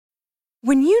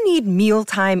When you need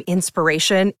mealtime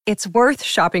inspiration, it's worth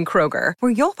shopping Kroger,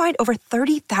 where you'll find over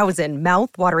 30,000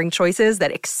 mouth-watering choices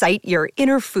that excite your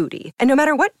inner foodie. And no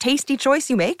matter what tasty choice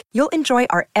you make, you'll enjoy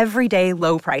our everyday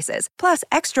low prices, plus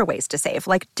extra ways to save,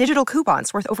 like digital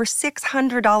coupons worth over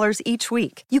 $600 each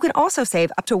week. You can also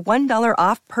save up to $1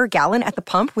 off per gallon at the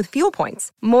pump with fuel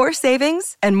points. More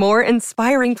savings and more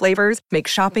inspiring flavors make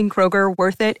shopping Kroger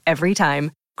worth it every time.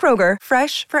 Kroger,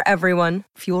 fresh for everyone.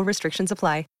 Fuel restrictions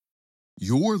apply.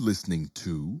 You're listening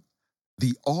to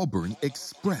the Auburn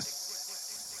Express.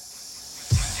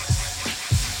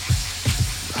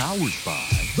 Powered by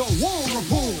the War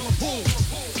Report.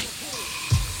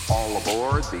 All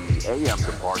aboard the AM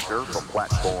departure from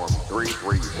platform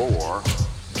 334,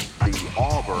 the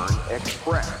Auburn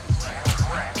Express.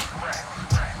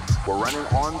 We're running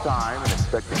on time and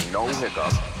expecting no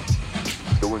hiccups,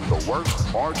 doing the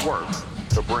hard work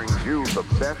to bring you the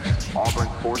best Auburn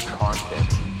sports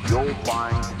content you'll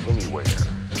find anywhere.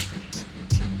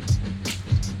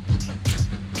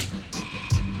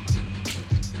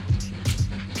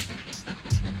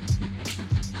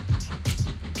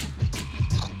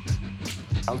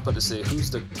 I was about to say who's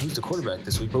the quarterback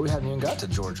this week, but we haven't even got to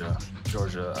Georgia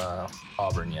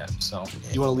Auburn yet. So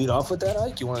you want to lead off with that,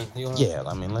 Ike? You want? Yeah,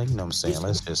 I mean, like, you know what I'm saying.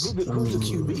 Let's just who's the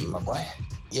QB, my boy?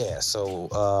 Yeah,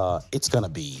 so it's gonna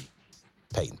be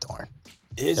Peyton Thorne.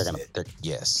 They're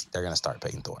gonna start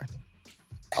Peyton Thorne.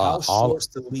 How short's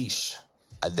the leash?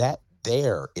 That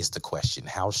there is the question.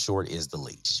 How short is the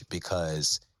leash?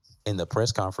 Because in the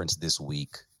press conference this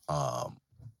week,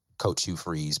 Coach Hugh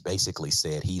Freeze basically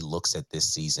said he looks at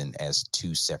this season as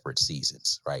two separate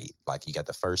seasons, right? Like, you got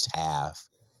the first half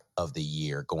of the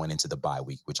year going into the bye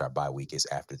week, which our bye week is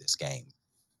after this game.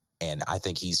 And I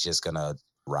think he's just going to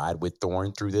ride with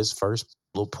Thorne through this first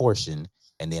little portion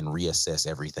and then reassess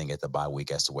everything at the bye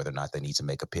week as to whether or not they need to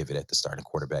make a pivot at the starting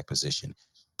quarterback position.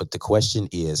 But the question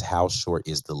is, how short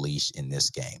is the leash in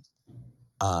this game?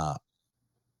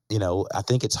 I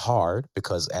think it's hard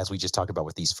because, as we just talked about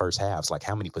with these first halves, like,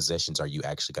 how many possessions are you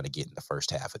actually going to get in the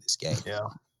first half of this game? Yeah.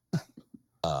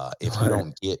 If you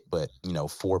don't get but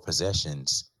 4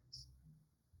 possessions,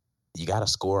 you got to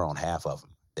score on half of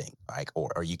them, I think. Like,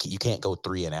 or you can't go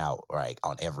 3 and out, right,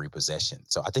 on every possession.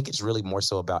 So I think it's really more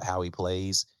so about how he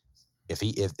plays.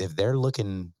 If they're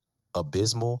looking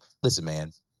abysmal, listen,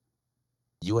 man,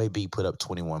 UAB put up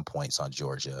 21 points on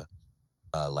Georgia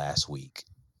last week.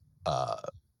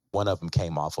 One of them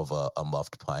came off of a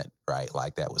muffed punt, right?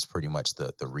 Like, that was pretty much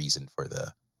the reason for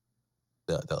the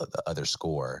other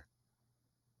score.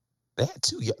 They had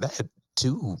two.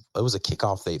 It was a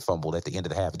kickoff they fumbled at the end of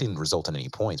the half. It didn't result in any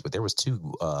points, but there was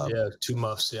 2. 2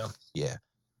 muffs. Yeah. Yeah.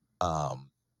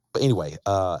 But anyway,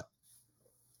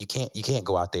 you can't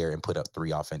go out there and put up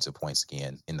 3 offensive points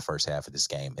again in the first half of this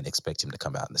game and expect him to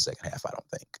come out in the second half. I don't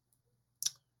think.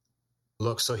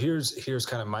 Look, so here's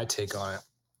kind of my take on it.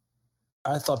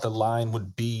 I thought the line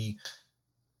would be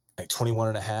like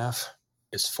 21.5.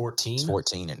 It's 14. It's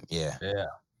 14, and yeah.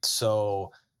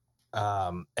 So,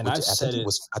 and I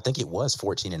think it was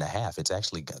 14.5. It's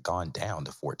actually gone down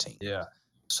to 14. Yeah.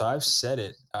 So I've said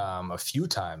it a few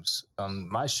times on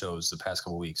my shows the past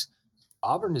couple of weeks.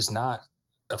 Auburn is not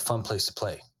a fun place to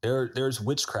play. There's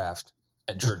witchcraft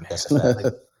at Jordan-Hare.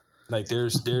 like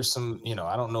there's some,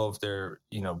 I don't know if they're,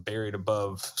 buried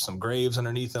above some graves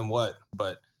underneath them,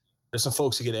 but there's some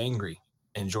folks who get angry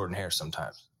in Jordan-Hare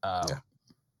sometimes.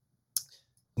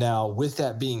 Now, with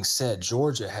that being said,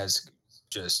 Georgia has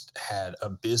just had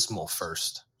abysmal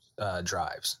first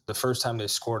drives. The first time they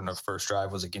scored in a first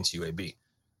drive was against UAB.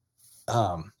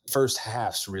 First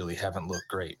halves really haven't looked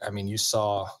great. I mean, you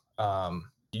saw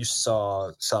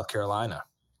South Carolina.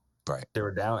 Right. They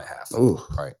were down at half. Ooh.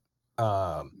 Right.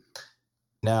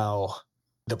 Now,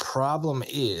 the problem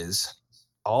is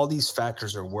all these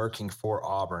factors are working for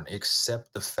Auburn,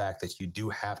 except the fact that you do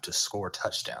have to score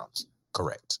touchdowns.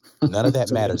 Correct. None of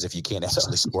that matters if you can't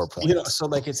actually score points. So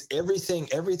like, it's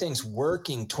everything's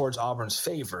working towards Auburn's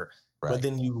favor. Right. But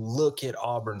then you look at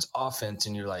Auburn's offense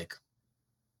and you're like,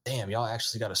 damn, y'all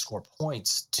actually got to score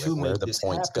points to make this happen. Where the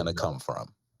points going to come from?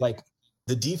 Like,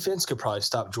 the defense could probably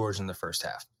stop Georgia in the first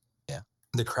half. Yeah.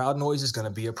 The crowd noise is going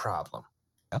to be a problem.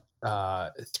 Yep.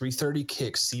 3:30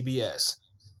 kicks, CBS.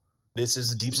 This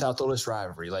is the Deep South Ole Miss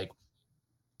rivalry. Like,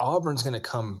 Auburn's going to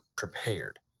come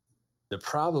prepared. The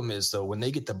problem is, though, when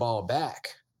they get the ball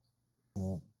back,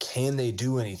 can they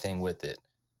do anything with it?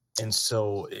 And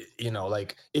so,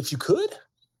 like, if you could,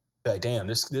 be like, damn,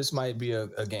 this might be a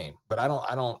game. But I don't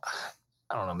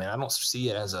know, man. I don't see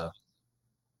it as a.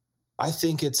 I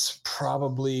think it's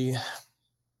probably,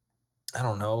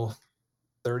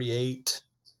 38,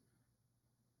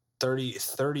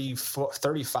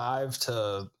 35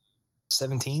 to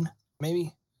 17,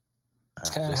 maybe. That's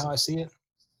kind of how I see it.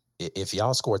 If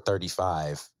y'all score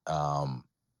 35,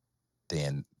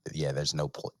 then yeah, there's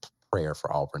no prayer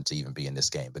for Auburn to even be in this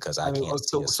game because I can't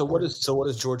see us. So what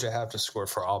does Georgia have to score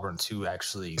for Auburn to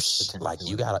actually like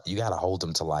you gotta hold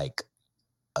them to like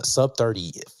a sub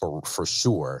 30 for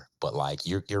sure, but like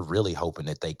you're really hoping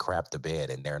that they crap the bed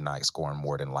and they're not scoring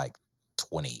more than like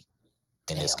 20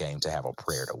 in this game to have a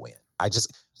prayer to win. I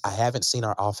haven't seen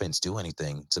our offense do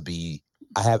anything to be.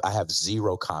 I have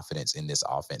zero confidence in this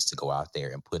offense to go out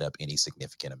there and put up any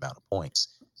significant amount of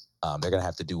points. They're gonna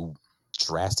have to do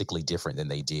drastically different than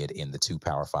they did in the 2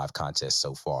 Power 5 contests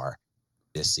so far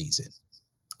this season.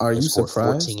 Are you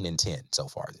surprised? 14 and 10 so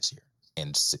far this year,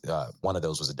 and one of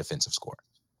those was a defensive score.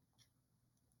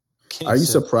 Are you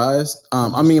surprised?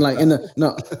 I mean, like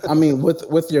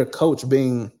with your coach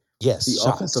being the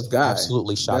offensive guy,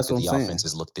 absolutely shocked that the offense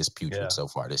has looked this putrid so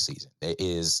far this season. It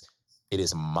is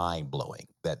mind blowing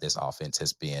that this offense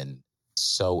has been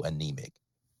so anemic.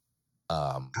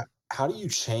 How do you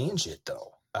change it though?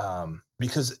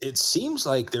 Because it seems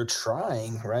like they're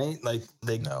trying, right? Like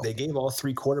they gave all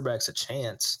 3 quarterbacks a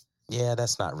chance. Yeah,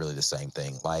 that's not really the same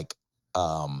thing. Like,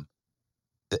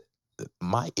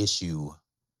 my issue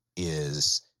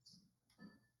is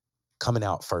coming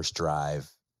out first drive.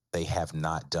 They have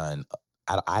not done.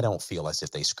 I don't feel as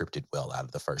if they scripted well out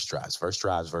of the first drives. First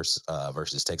drives versus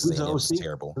Texas A&M was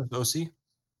terrible. OC?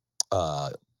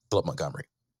 Philip Montgomery.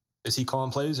 Is he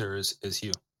calling plays or is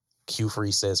Hugh? Q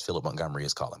Free says Philip Montgomery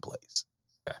is calling plays.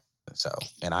 Okay. So,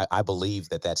 and I believe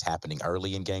that that's happening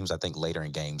early in games. I think later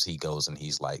in games he goes and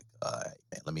he's like,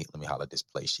 man, let me holler this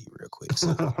play sheet real quick.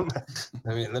 So,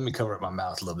 let me cover up my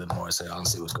mouth a little bit more so I don't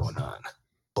see what's going on.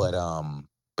 But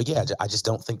yeah, I just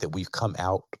don't think that we've come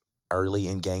out early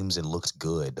in games and looked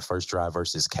good. The first drive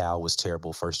versus Cal was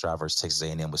terrible. First drive versus Texas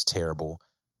A&M was terrible.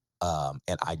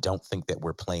 And I don't think that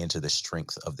we're playing to the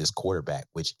strength of this quarterback,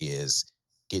 which is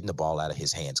getting the ball out of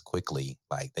his hands quickly.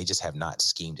 Like they just have not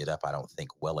schemed it up, I don't think,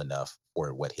 well enough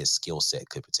for what his skill set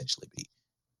could potentially be.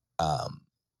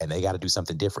 And they got to do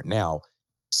something different. Now,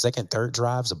 second, third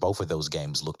drives of both of those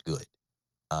games looked good.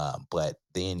 But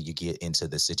then you get into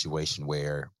the situation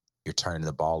where you're turning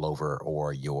the ball over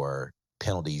or your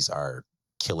penalties are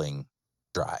killing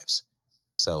drives.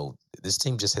 So this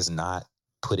team just has not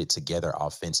put it together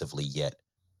offensively yet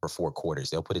for 4 quarters.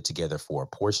 They'll put it together for a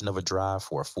portion of a drive,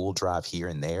 for a full drive here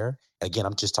and there. Again,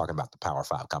 I'm just talking about the Power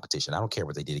 5 competition. I don't care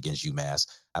what they did against UMass.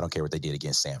 I don't care what they did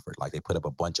against Samford. Like they put up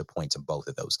a bunch of points in both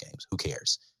of those games. Who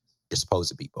cares? You're supposed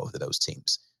to beat both of those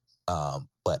teams.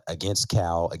 But against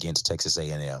Cal, against Texas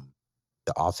A&M,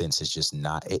 the offense is just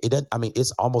not. It doesn't. I mean,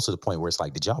 it's almost to the point where it's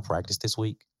like, did y'all practice this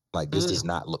week? Like this does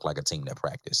not look like a team that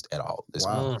practiced at all this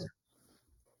week.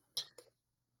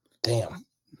 Damn.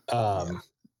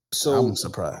 So I'm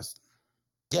surprised.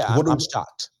 Yeah, I'm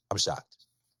shocked. I'm shocked.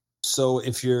 So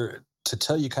if you're to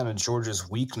tell you kind of Georgia's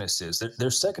weaknesses,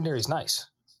 their secondary is nice.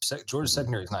 Georgia's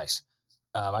secondary is nice.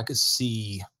 I could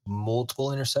see multiple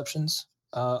interceptions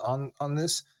on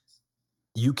this.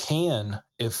 You can,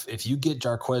 if you get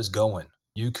Jarquez going,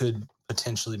 you could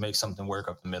potentially make something work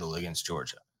up the middle against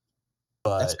Georgia.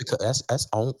 But that's because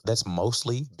that's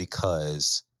mostly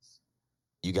because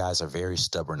you guys are very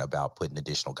stubborn about putting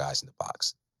additional guys in the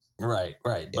box. Right.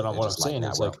 But what I'm saying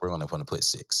is like we're going to put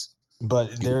 6.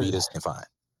 But they're beat us and fine.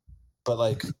 But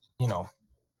like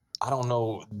I don't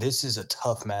know. This is a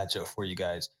tough matchup for you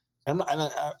guys, and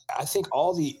I think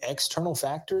all the external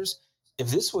factors.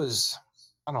 If this was,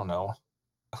 I don't know,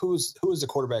 who was the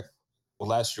quarterback? Well,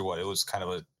 last year, it was kind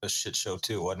of a shit show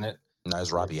too, wasn't it? No, it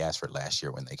was Robbie Ashford last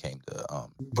year when they came to.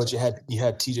 But you had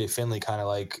TJ Finley kind of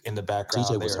like in the background.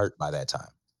 TJ was hurt by that time.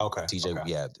 Okay.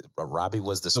 Yeah, but Robbie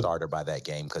was the starter by that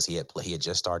game because he had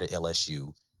just started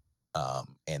LSU,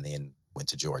 and then went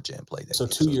to Georgia and played that. So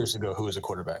game. 2 years ago, who was a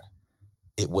quarterback?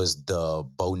 It was the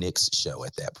Bo Nix show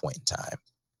at that point in time.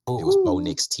 Ooh. It was Bo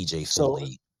Nix, TJ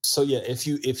Finley. So yeah, if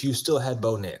you still had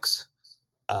Bo Nix,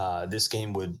 this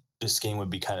game would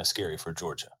be kind of scary for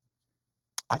Georgia.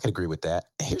 I could agree with that.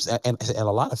 And a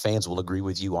lot of fans will agree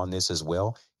with you on this as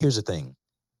well. Here's the thing: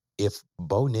 if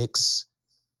Bo Nix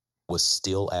was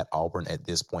still at Auburn at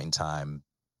this point in time,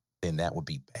 then that would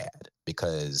be bad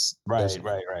because right.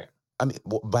 I mean,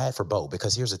 bad for Bo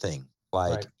because here's the thing: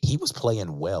 he was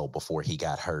playing well before he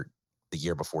got hurt the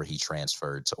year before he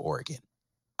transferred to Oregon.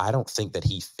 I don't think that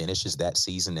he finishes that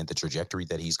season in the trajectory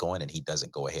that he's going, and he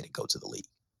doesn't go ahead and go to the league.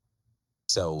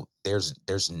 So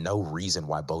there's no reason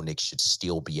why Bo Nix should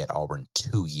still be at Auburn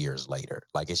 2 years later.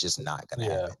 Like it's just not going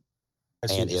to happen.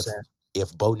 And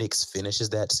if Bo Nix finishes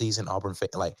that season, Auburn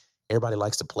everybody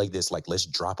likes to play this like, let's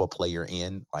drop a player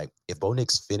in. Like, if Bo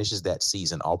Nix finishes that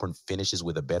season, Auburn finishes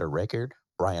with a better record,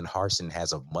 Brian Harsin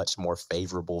has a much more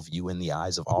favorable view in the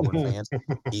eyes of Auburn fans.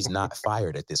 He's not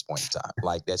fired at this point in time.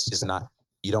 Like, that's just not.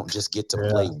 You don't just get to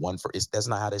play one for. That's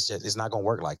not how this. It's not going to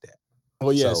work like that.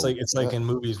 Well, yeah, so, it's like in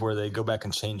movies where they go back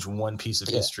and change one piece of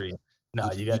history. No,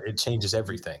 it changes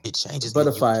everything. It changes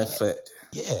butterfly effect.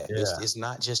 Yeah. It's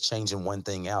not just changing one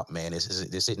thing out, man.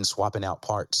 It's sitting swapping out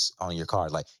parts on your car.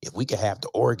 Like, if we could have the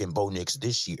Oregon Bo Nix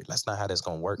this year, that's not how that's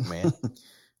going to work, man.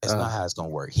 That's not how it's going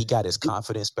to work. He got his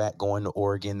confidence back going to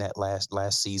Oregon that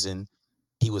last season.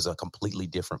 He was a completely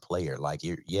different player. Like,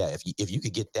 if you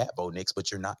could get that Bo Nix,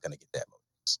 but you're not going to get that Bo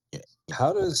Nix. Yeah.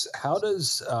 How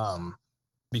does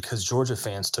because Georgia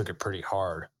fans took it pretty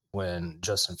hard when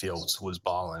Justin Fields was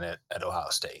balling at Ohio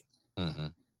State. Mm-hmm.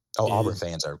 Auburn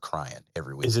fans are crying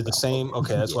every week. Is it the same?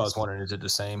 Okay, that's what I was wondering. Is it the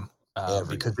same?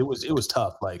 Because it was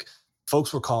tough. Like,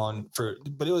 folks were calling for,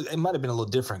 but it might have been a little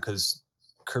different because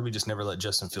Kirby just never let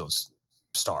Justin Fields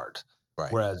start.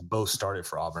 Right. Whereas both started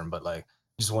for Auburn, but like,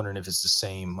 just wondering if it's the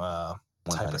same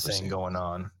type of thing going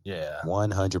on. Yeah.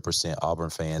 100% Auburn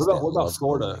fans. What about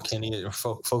Florida? Kenny, are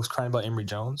folks crying about Emory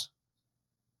Jones?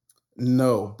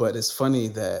 No, but it's funny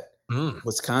that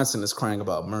Wisconsin is crying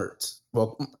about Mertz.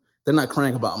 Well, they're not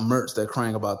crying about Mertz. They're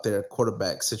crying about their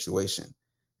quarterback situation.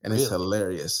 And it's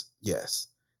hilarious. Yes.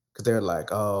 Because they're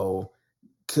like, oh,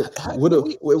 what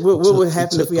would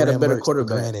happen if we had a better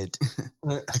quarterback?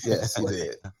 Yes, he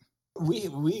did.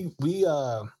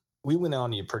 We went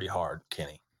on you pretty hard,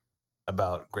 Kenny,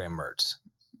 about Graham Mertz.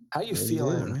 How you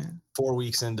feeling 4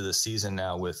 weeks into the season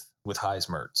now with Heis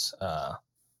Mertz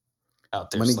out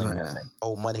there? Money Graham.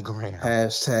 Oh, Money Graham.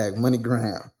 #, Money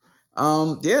Graham.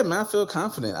 Yeah, man, I feel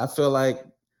confident. I feel like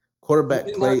quarterback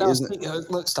play isn't.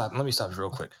 Let me stop you real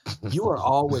quick. You are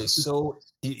always so.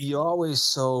 You're always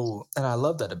so, and I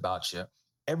love that about you.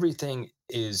 Everything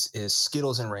is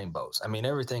Skittles and rainbows. I mean,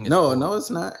 everything. No, it's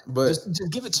not. But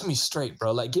just give it to me straight,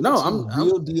 bro. Like, give it to me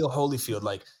real deal, Holyfield.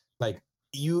 Like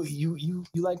you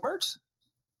like Mertz?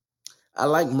 I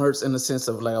like Mertz in the sense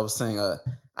of, like I was saying,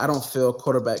 I don't feel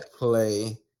quarterback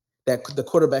play that the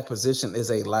quarterback position is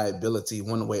a liability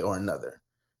one way or another,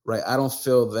 right? I don't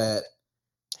feel that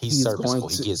he's serviceable.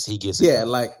 He gets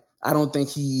like I don't think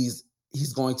he's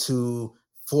going to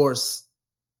force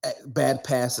bad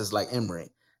passes like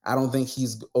Emory. I don't think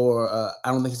he's going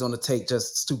to take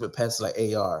just stupid passes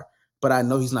like AR. But I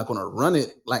know he's not going to run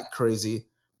it like crazy.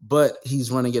 But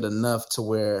he's running it enough to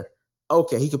where,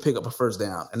 okay, he could pick up a first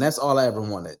down. And that's all I ever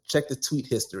wanted. Check the tweet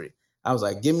history. I was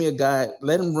like, give me a guy,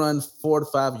 let him run 4 to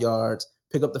 5 yards,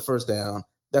 pick up the first down.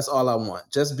 That's all I want.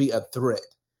 Just be a threat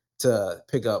to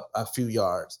pick up a few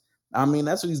yards. I mean,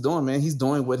 that's what he's doing, man. He's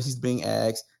doing what he's being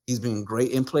asked. He's being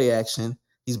great in play action.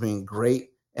 He's being great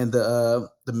in the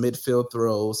midfield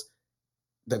throws,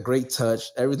 the great touch,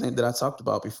 everything that I talked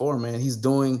about before, man. He's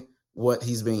doing what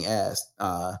he's being asked.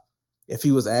 If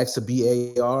he was asked to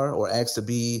be AR or asked to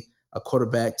be a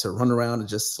quarterback to run around and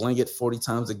just sling it 40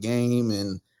 times a game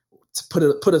and to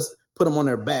put him on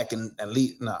their back and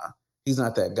lead, he's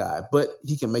not that guy. But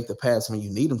he can make the pass when you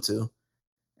need him to,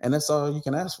 and that's all you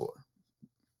can ask for.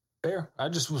 Fair. I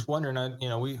just was wondering.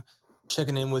 We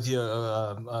checking in with you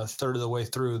a third of the way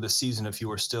through the season. If you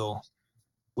were still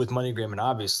with MoneyGram, and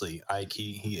obviously, Ike,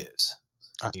 he is.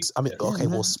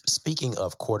 Well, speaking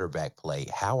of quarterback play,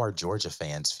 how are Georgia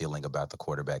fans feeling about the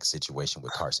quarterback situation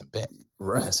with Carson Beck?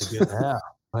 Right. That's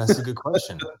a good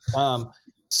question.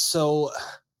 So,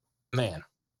 man,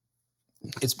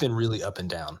 it's been really up and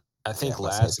down. I think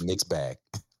it's a mixed bag.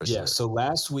 Sure. So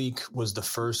last week was the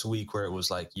first week where it was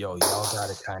like, yo, y'all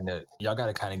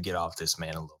gotta kind of get off this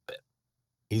man a little bit.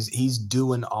 He's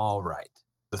doing all right.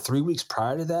 The 3 weeks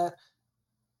prior to that,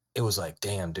 it was like,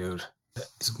 damn, dude.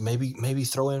 Maybe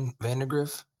throw in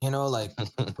Vandegrift, let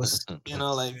us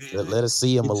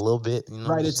see him a little bit,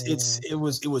 right? It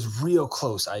was real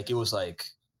close. Like it was like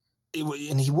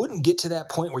and he wouldn't get to that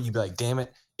point where you'd be like, damn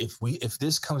it, if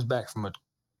this comes back from a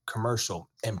commercial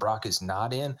and Brock is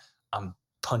not in, I'm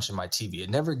punching my TV. It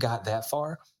never got that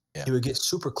far. Yeah. He would get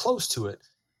super close to it,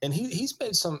 and he's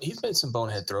made some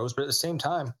bonehead throws, but at the same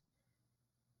time,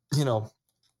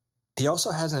 he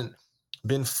also hasn't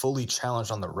been fully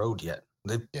challenged on the road yet.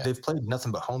 They've played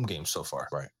nothing but home games so far.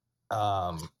 Right.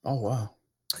 Oh wow.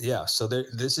 Yeah. So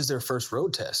this is their first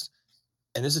road test,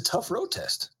 and it's a tough road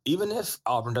test. Even if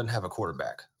Auburn doesn't have a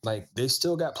quarterback, like they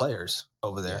still got players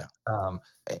over there. Yeah.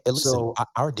 Listen,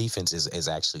 our defense is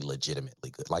actually legitimately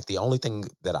good. Like the only thing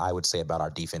that I would say about our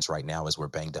defense right now is we're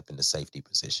banged up in the safety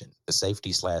position, the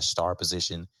safety/star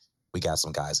position. We got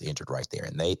some guys injured right there,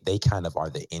 and they kind of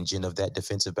are the engine of that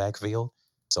defensive backfield.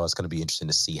 So it's going to be interesting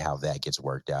to see how that gets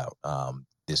worked out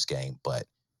this game. But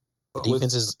the But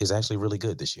defense is actually really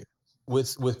good this year.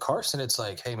 with Carson, it's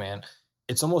like, hey man,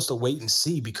 it's almost a wait and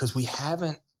see because we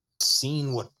haven't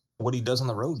seen what he does on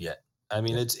the road yet. I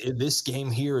mean, this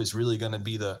game here is really going to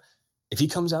be if he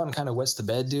comes out and kind of wets the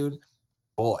bed, dude,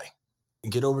 boy,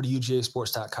 get over to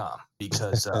UGAsports.com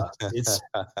because it's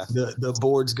the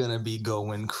board's going to be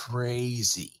going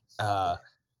crazy.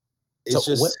 It's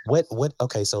so just what?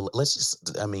 Okay, so let's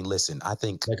just. I mean, listen. I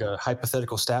think like a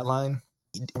hypothetical stat line.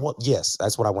 Well, yes,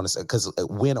 that's what I want to say. Because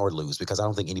win or lose, because I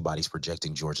don't think anybody's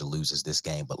projecting Georgia loses this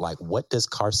game. But like, what does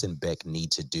Carson Beck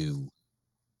need to do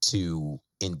to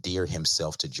endear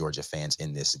himself to Georgia fans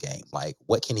in this game? Like,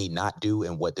 what can he not do,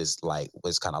 and what does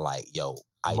what's kind of like, yo,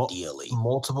 ideally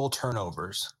multiple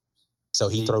turnovers. So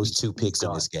he throws 2 picks in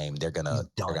done. this game. They're gonna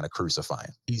crucify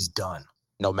him. He's done.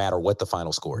 No matter what the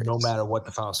final score is. No matter what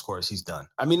the final score is, he's done.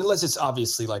 I mean, unless it's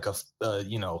obviously like a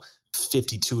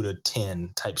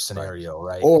 52-10 type scenario,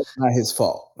 right? Or it's not his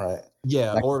fault, right?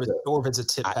 Yeah, Like or if it's a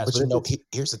tip pass. But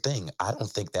here's the thing. I don't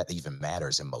think that even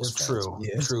matters in most fans.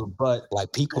 True. But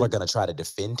like people are going to try to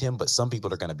defend him, but some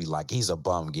people are going to be like, he's a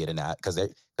bum getting out because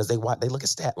they look at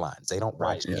stat lines. They don't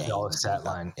watch games. The stat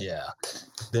line. Yeah,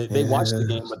 they watch the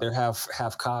game, but they're half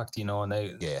cocked, and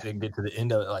they get to the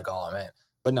end of it like, oh man.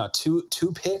 But no, two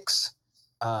picks.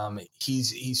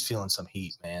 He's feeling some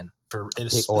heat, man.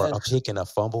 Or a pick and a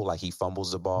fumble, like he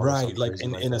fumbles the ball, right? Like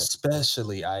and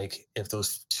especially Ike, if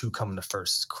those 2 come in the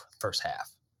first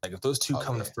half. Like if those 2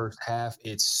 come in the first half,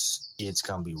 it's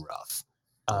gonna be rough.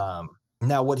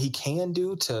 Now what he can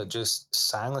do to just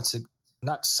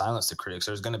not silence the critics.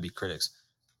 There's gonna be critics,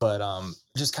 but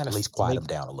just kind of at least quiet them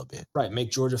down a little bit. Right, make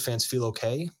Georgia fans feel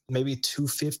okay. Maybe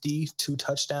 250, 2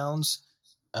 touchdowns.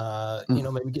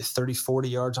 Maybe get 30, 40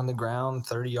 yards on the ground,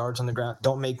 30 yards on the ground.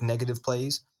 Don't make negative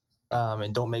plays.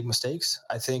 And don't make mistakes.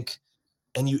 I think,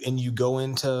 and you go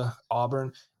into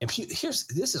Auburn, and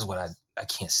this is what I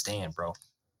can't stand, bro.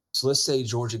 So let's say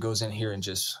Georgia goes in here and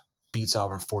just beats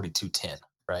Auburn 42-10,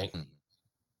 right? Mm-hmm.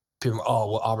 People,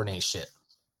 Auburn ain't shit,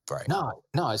 right? No,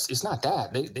 it's not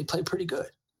that. They play pretty good,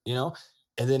 And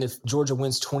then if Georgia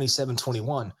wins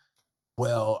 27-21,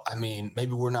 well, I mean,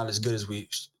 maybe we're not as good as we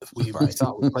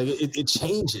thought. Like it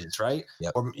changes, right?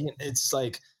 Yep. Or it's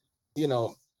like,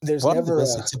 there's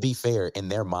to be fair, in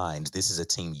their minds, this is a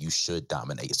team you should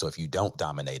dominate. So if you don't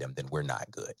dominate them, then we're not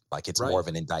good. Like it's more of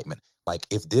an indictment. Like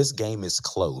if this game is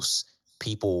close,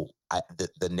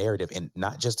 the narrative, and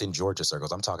not just in Georgia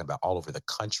circles, I'm talking about all over the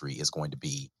country, is going to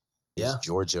be, is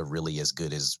Georgia really as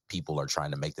good as people are trying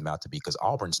to make them out to be? Because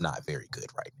Auburn's not very good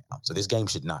right now. So this game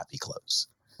should not be close.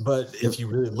 But if you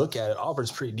really look at it,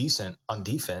 Auburn's pretty decent on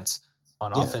defense.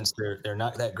 On offense, they're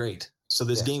not that great. So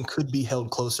this game could be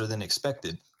held closer than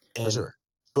expected. And for sure.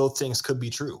 Both things could be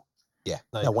true. Yeah,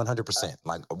 100%.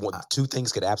 Like 2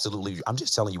 things could absolutely. I'm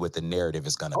just telling you what the narrative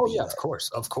is going to be. Oh yeah, of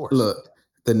course. Look,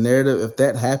 the narrative. If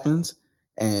that happens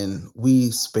and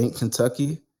we spank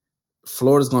Kentucky,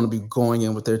 Florida's going to be going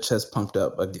in with their chest pumped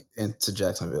up into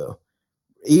Jacksonville.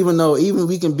 Even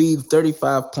we can be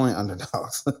 35-point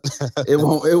underdogs, it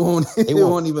won't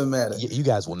even matter. You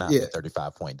guys will not be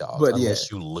 35-point dogs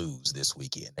unless you lose this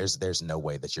weekend. There's no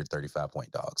way that you're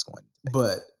 35-point dogs going.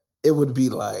 But it would be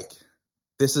like,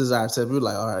 this is our set. We're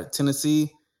like, all right,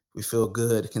 Tennessee, we feel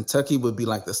good. Kentucky would be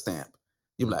like the stamp.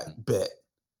 You'd be like, bet,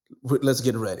 let's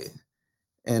get ready.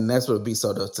 And that's what it'd be.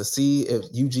 So to see if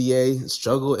UGA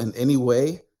struggle in any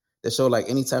way, that show like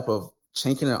any type of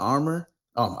chink in their armor,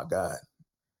 oh my God.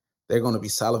 They're going to be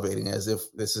salivating as if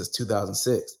this is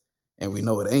 2006. And we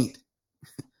know it ain't.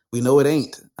 We know it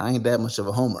ain't. I ain't that much of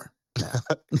a homer. Nah.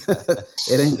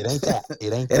 It ain't that.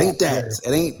 It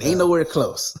ain't nowhere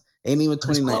close. Ain't even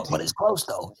 2019. But it's close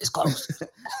though. It's close.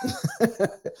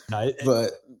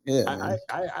 But yeah, I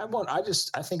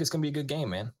think it's gonna be a good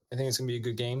game, man. I think it's gonna be a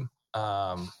good game.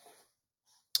 Problem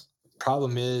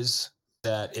is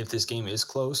that if this game is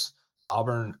close,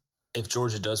 Auburn, if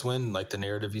Georgia does win, like the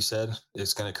narrative you said,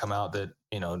 it's gonna come out that,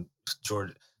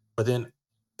 Georgia, but then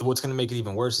what's going to make it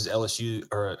even worse is LSU,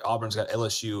 or Auburn's got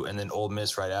LSU and then Ole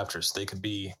Miss right after, so they could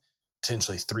be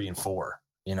potentially 3-4.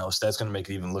 So that's going to make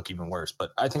it look even worse.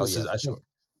 But I think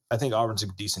I think Auburn's a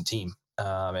decent team.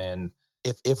 And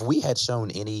if we had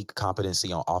shown any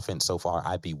competency on offense so far,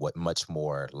 I'd be much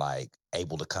more like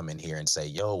able to come in here and say,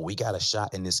 "Yo, we got a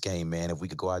shot in this game, man. If we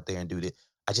could go out there and do that."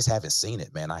 I just haven't seen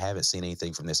it, man. I haven't seen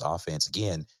anything from this offense.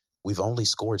 Again, we've only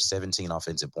scored 17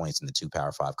 offensive points in the 2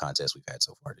 Power 5 contests we've had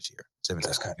so far this year. 17.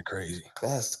 That's kind of crazy.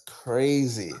 That's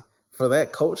crazy. For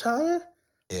that coach hire?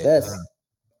 Yeah.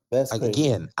 That's Like, crazy.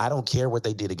 again, I don't care what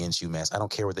they did against UMass. I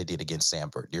don't care what they did against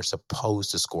Samford. You're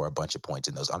supposed to score a bunch of points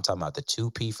in those. I'm talking about the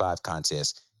 2 P5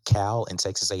 contests, Cal and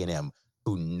Texas A&M,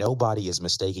 who nobody is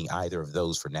mistaking either of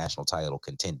those for national title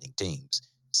contending teams.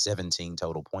 17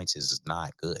 total points is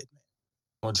not good.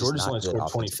 Well, Just Georgia's not only good scored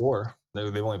offensive. 24.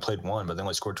 They've only played one, but they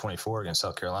only scored 24 against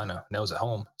South Carolina. And that was at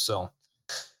home. So,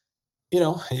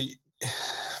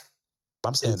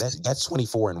 I'm saying that's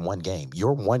 24 in one game.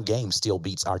 Your one game still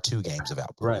beats our 2 games of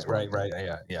outplay. Right.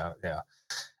 Yeah.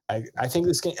 I think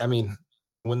this game, I mean,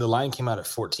 when the line came out at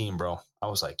 14, bro, I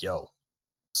was like, yo,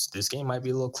 this game might be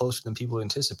a little closer than people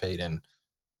anticipate. And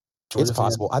Georgia It's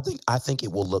possible. I think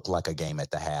it will look like a game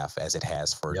at the half as it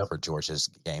has for Georgia's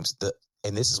games.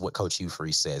 And this is what Coach Hugh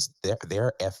Freeze says.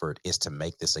 Their effort is to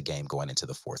make this a game going into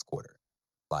the fourth quarter.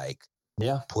 Like,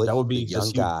 put that would be the young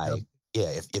huge, guy.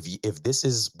 Yeah, if this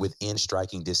is within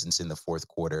striking distance in the fourth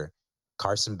quarter,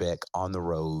 Carson Beck on the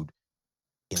road,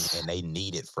 and they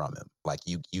need it from him. Like,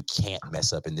 you can't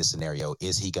mess up in this scenario.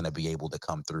 Is he going to be able to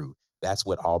come through? That's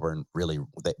what Auburn really.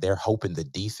 They're hoping the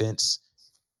defense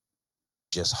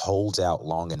just holds out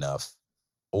long enough,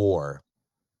 or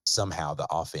somehow the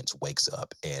offense wakes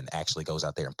up and actually goes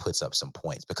out there and puts up some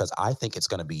points. Because I think it's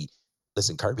going to be.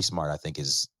 Listen, Kirby Smart, I think,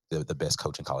 is the best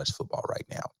coach in college football right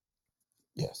now.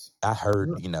 Yes. I heard,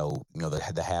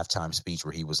 the halftime speech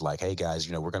where he was like, hey, guys,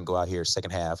 we're going to go out here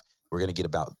second half. We're going to get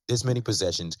about this many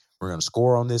possessions. We're going to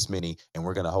score on this many, and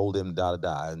we're going to hold them,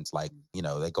 And it's like,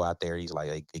 they go out there. He's like,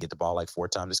 they get the ball like 4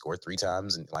 times, they score 3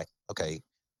 times. And like, okay,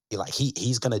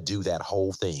 he's going to do that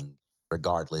whole thing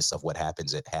regardless of what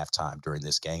happens at halftime during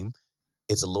this game.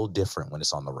 It's a little different when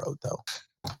it's on the road, though.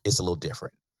 It's a little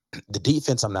different. The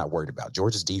defense, I'm not worried about.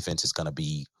 Georgia's defense is going to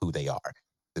be who they are.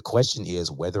 The question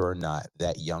is whether or not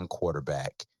that young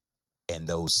quarterback and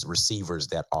those receivers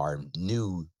that are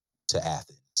new to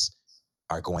Athens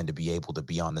are going to be able to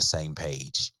be on the same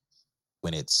page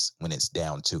when it's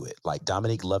down to it. Like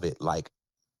Dominique Lovett, like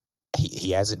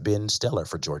he hasn't been stellar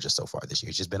for Georgia so far this year.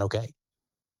 He's just been okay.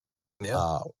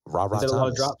 Yeah. Ra-Ra Thomas. A lot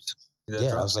of drops.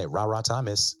 I was saying Ra-Ra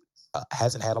Thomas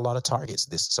hasn't had a lot of targets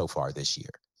so far this year,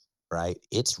 right?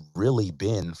 It's really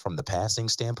been, from the passing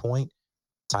standpoint,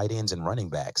 tight ends and running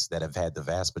backs that have had the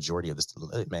vast majority of this.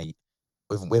 Man,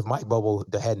 if Mike Bobo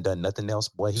hadn't done nothing else,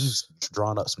 boy, he's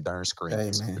drawn up some darn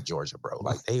screens for Georgia, bro.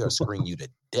 Like, they are screaming you to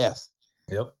death.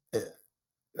 Yep.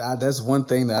 That's one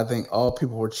thing that I think all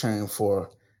people were cheering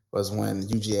for was when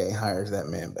UGA hired that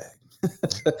man back.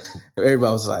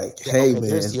 Everybody was like, "Hey, man."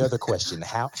 Here's the other question: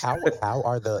 How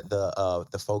are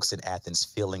the folks in Athens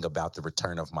feeling about the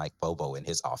return of Mike Bobo and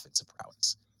his offensive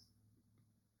prowess?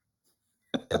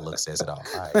 That look says it all.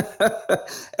 All right.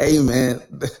 Hey, man,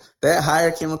 that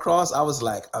hire came across. I was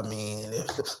like, I mean,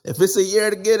 if it's a year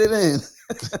to get it in,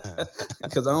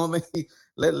 because I don't think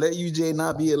let UJ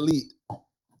not be elite.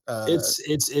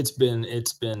 It's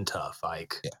been tough,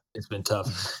 Ike. Yeah. It's been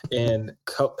tough, and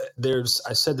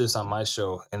I said this on my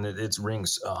show, and it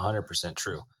rings 100%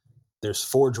 true. There's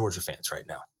 4 Georgia fans right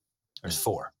now. There's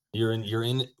 4. You're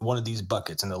in one of these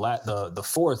buckets, and the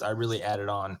fourth I really added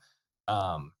on.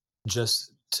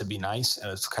 Just to be nice,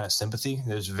 and it's kind of sympathy.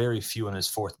 There's very few in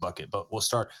this 4th bucket, but we'll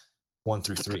start 1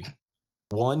 through 3.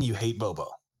 1, you hate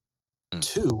Bobo.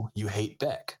 2, you hate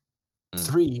Beck.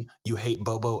 3, you hate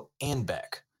Bobo and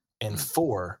Beck. And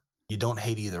 4, you don't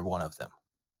hate either one of them.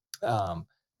 I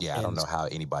don't know how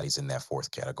anybody's in that 4th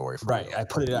category. Right. I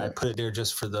put it there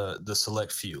just for the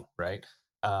select few, right?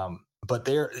 But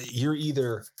you're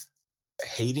either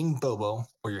hating Bobo,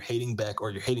 or you're hating Beck, or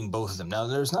you're hating both of them. Now,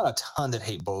 there's not a ton that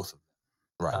hate both of them.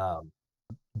 Right.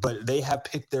 But they have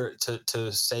picked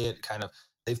to say it kind of,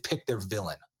 they've picked their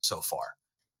villain so far.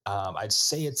 I'd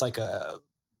say it's like a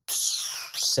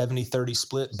 70-30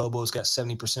 split. Bobo's got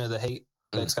 70% of the hate.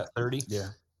 Beck's got 30. Yeah.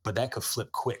 But that could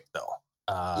flip quick, though.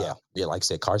 Yeah. Like I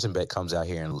said, Carson Beck comes out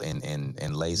here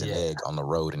and lays an egg on the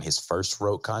road in his first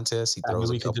road contest. He throws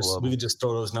a couple of them. We could just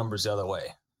throw those numbers the other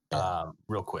way,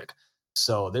 real quick.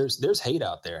 So there's hate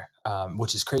out there,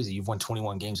 which is crazy. You've won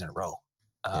 21 games in a row.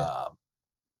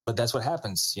 But that's what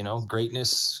happens.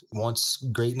 Greatness wants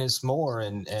greatness more.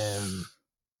 And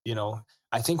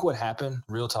I think what happened,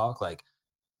 real talk, like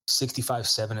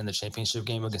 65-7 in the championship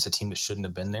game against a team that shouldn't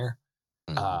have been there.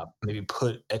 Maybe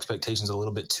put expectations a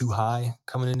little bit too high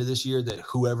coming into this year, that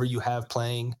whoever you have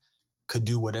playing could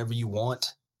do whatever you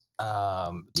want.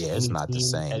 It's not the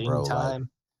same, bro. Like,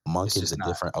 Monken's a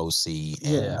different OC,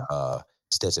 and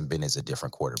Stetson Bennett's a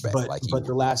different quarterback. But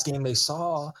the last game they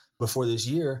saw before this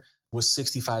year was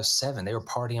 65-7. They were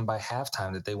partying by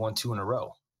halftime that they won 2 in a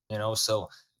row. So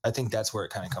I think that's where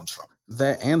it kind of comes from.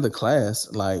 That and the class,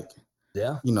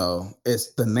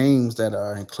 it's the names that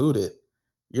are included.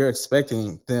 you're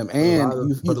expecting them, But and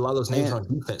a lot of those names and- are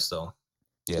on defense, though.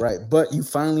 Yeah. right. But you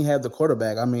finally have the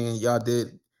quarterback. I mean, y'all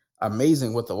did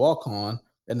amazing with the walk-on,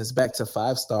 and it's back to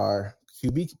 5-star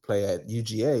QB play at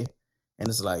UGA, and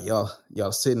it's like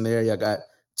y'all sitting there, y'all got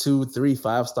 2, 3,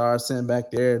 5 stars sitting back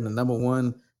there, and the number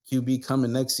 1 QB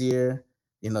coming next year.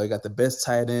 You know, you got the best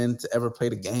tight end to ever play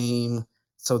the game,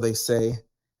 so they say,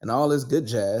 and all this good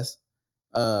jazz.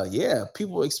 Yeah,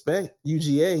 people expect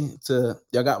UGA to.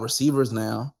 Y'all got receivers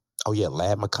now. Oh yeah,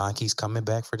 Lad McConkey's coming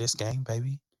back for this game,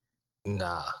 baby.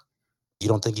 Nah. You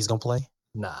don't think he's gonna play?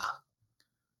 Nah.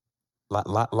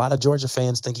 Lot of Georgia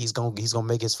fans think he's gonna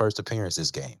make his first appearance this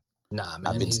game. Nah,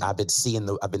 man. I've been seeing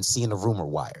the rumor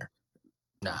wire.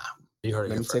 Nah. You heard it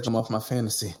Let here me first. take him off my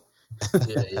fantasy.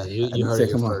 Yeah. You heard it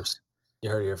here first.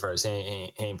 You heard it here first.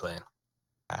 He ain't playing.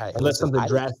 Unless something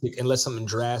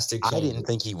drastic. I changes. didn't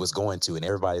think he was going to, and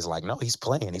everybody's like, "No, he's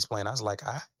playing. He's playing." I was like,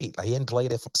 he hadn't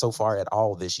played it so far at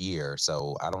all this year,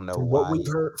 so I don't know why.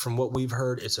 From what we've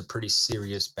heard, it's a pretty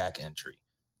serious back injury.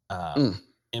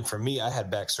 And for me, I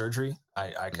had back surgery.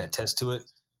 I can attest to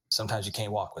it. Sometimes you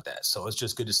can't walk with that, so it's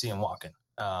just good to see him walking.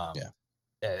 I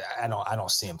don't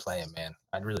see him playing, man.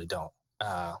 I really don't.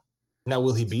 Now,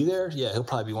 will he be there? Yeah, he'll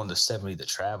probably be one of the 70 that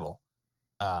travel.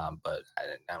 But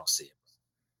I don't see him.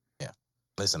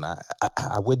 Listen, I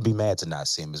wouldn't be mad to not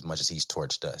see him as much as he's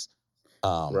torched us.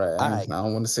 Right. I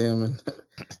don't want to see him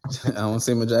I don't want to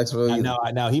see him in Jacksonville either.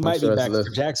 I know. He might be back for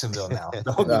Jacksonville now.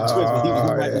 Don't get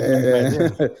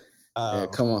twisted. Yeah,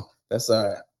 come on. That's all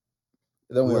right.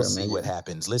 Don't we'll worry, see man. what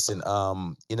happens. Listen,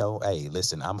 hey,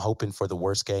 listen, I'm hoping for the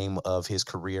worst game of his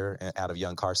career out of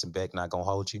young Carson Beck. Not gonna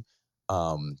hold you.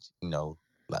 I'm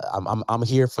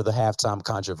here for the halftime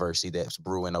controversy that's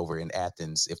brewing over in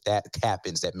Athens. If that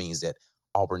happens, that means that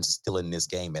Auburn's still in this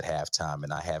game at halftime,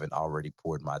 and I haven't already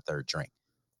poured my third drink.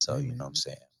 So you know what I'm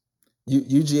saying.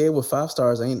 UGA with 5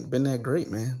 stars ain't been that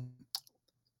great, man.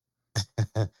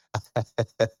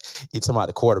 You're talking about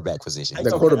the quarterback position.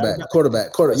 Quarterback.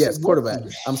 Yes, quarterback.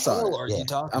 I'm sorry.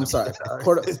 I'm sorry.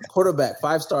 Quarterback,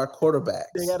 5-star quarterback.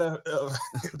 They got a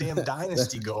damn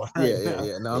dynasty going.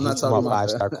 Yeah. No, I'm not talking about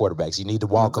 5-star quarterbacks. You need the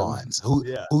walk-ons.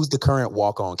 Who's the current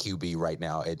walk-on QB right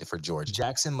now for Georgia?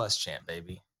 Jackson Muschamp,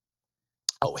 baby.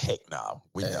 Oh heck no,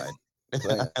 we're done.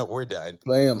 We're done.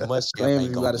 Play him. Muschamp ain't you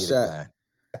gonna got a get shot. it done.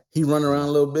 He run around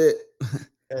a little bit.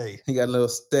 Hey, he got a little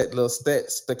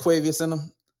Staquavius in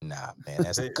him. Nah, man,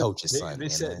 that's the coach's son.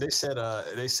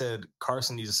 They said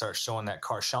Carson needs to start showing that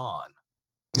Carshawn.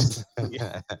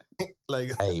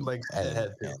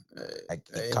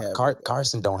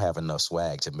 Carson don't have enough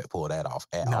swag to pull that off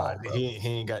at all. He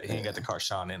ain't got the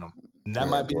Carshawn in him. And that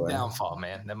might be the downfall,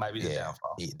 man. That might be the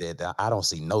downfall. I don't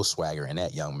see no swagger in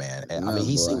that young man. I mean,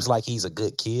 he seems like he's a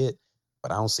good kid,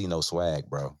 but I don't see no swag,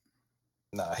 bro.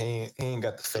 Nah, he ain't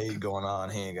got the fade going on.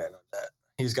 He ain't got that.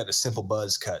 He's got the simple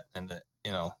buzz cut and the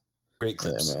great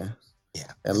clips. Yeah, man.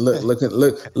 Yeah. And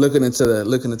looking into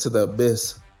the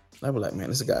abyss. I was like, man,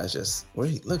 this guy's just where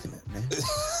he looking at, man.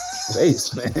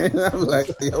 Face, man. I'm like,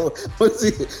 yo, what's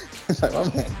he? Like,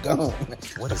 my man gone.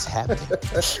 What is happening?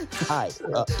 All right,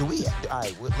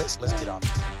 let's get off.